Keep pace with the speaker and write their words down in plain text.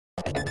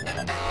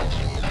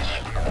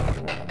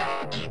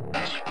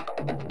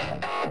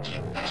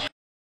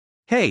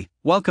Hey,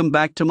 welcome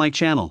back to my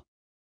channel.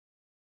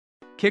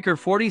 Kicker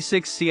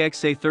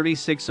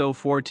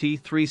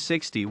 46CXA3604T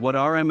 360W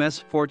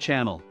RMS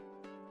 4-channel.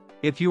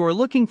 If you are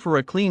looking for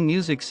a clean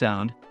music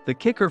sound, the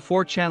Kicker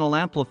 4-channel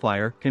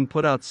amplifier can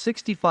put out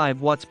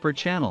 65 watts per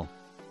channel.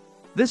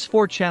 This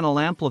 4-channel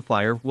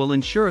amplifier will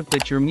ensure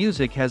that your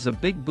music has a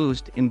big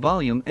boost in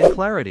volume and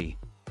clarity.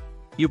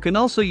 You can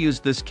also use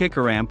this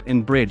Kicker amp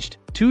in bridged,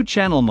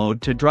 2-channel mode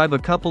to drive a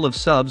couple of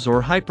subs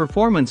or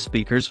high-performance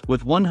speakers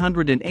with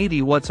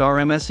 180 watts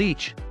RMS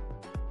each.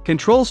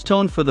 Controls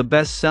tone for the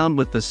best sound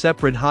with the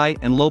separate high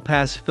and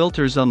low-pass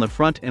filters on the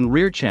front and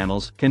rear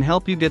channels can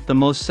help you get the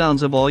most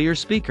sounds of all your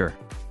speaker.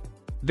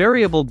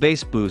 Variable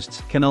bass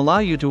boosts can allow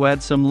you to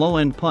add some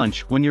low-end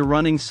punch when you're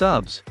running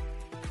subs.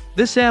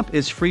 This amp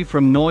is free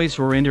from noise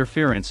or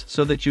interference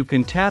so that you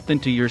can tap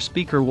into your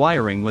speaker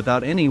wiring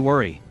without any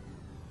worry.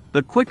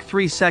 The quick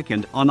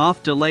 3-second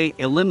on-off delay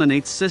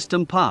eliminates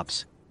system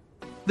pops.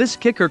 This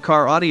Kicker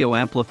car audio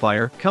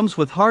amplifier comes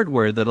with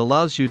hardware that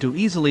allows you to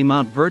easily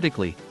mount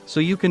vertically, so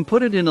you can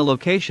put it in a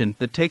location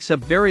that takes up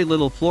very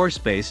little floor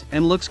space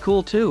and looks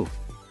cool too.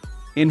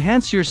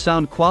 Enhance your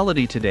sound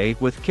quality today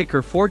with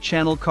Kicker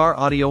 4-channel car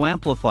audio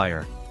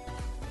amplifier.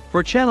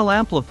 4-channel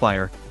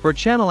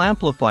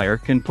amplifier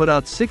can put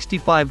out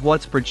 65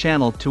 watts per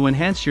channel to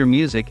enhance your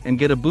music and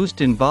get a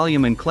boost in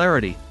volume and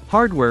clarity.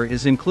 Hardware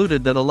is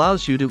included that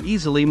allows you to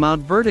easily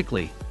mount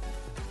vertically.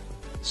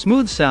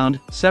 Smooth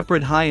sound,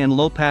 separate high and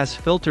low pass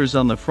filters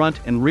on the front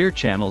and rear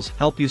channels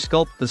help you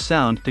sculpt the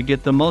sound to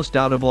get the most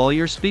out of all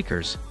your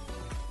speakers.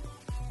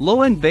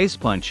 Low-end bass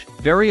punch,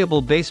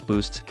 variable bass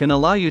boosts can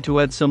allow you to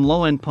add some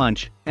low-end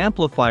punch.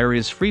 Amplifier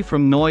is free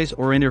from noise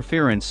or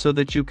interference so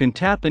that you can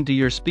tap into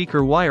your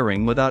speaker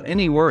wiring without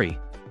any worry.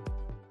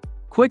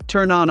 Quick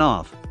turn on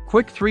off.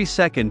 Quick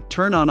 3-second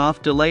turn on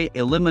off delay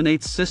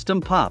eliminates system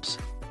pops.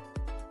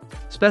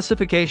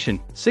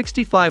 Specification: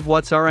 65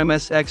 watts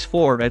RMS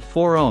X4 at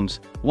 4 ohms,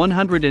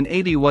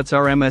 180 watts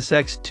RMS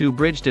X2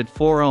 bridged at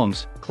 4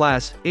 ohms,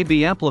 class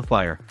AB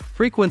amplifier,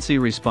 frequency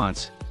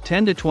response,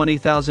 10 to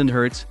 20,000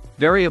 Hz,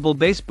 variable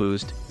bass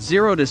boost,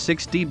 0 to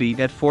 6 dB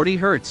at 40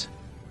 Hz.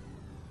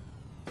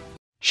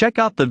 Check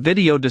out the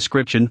video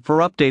description for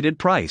updated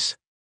price.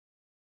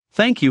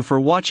 Thank you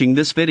for watching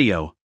this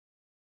video.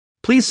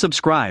 Please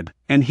subscribe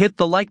and hit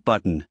the like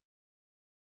button.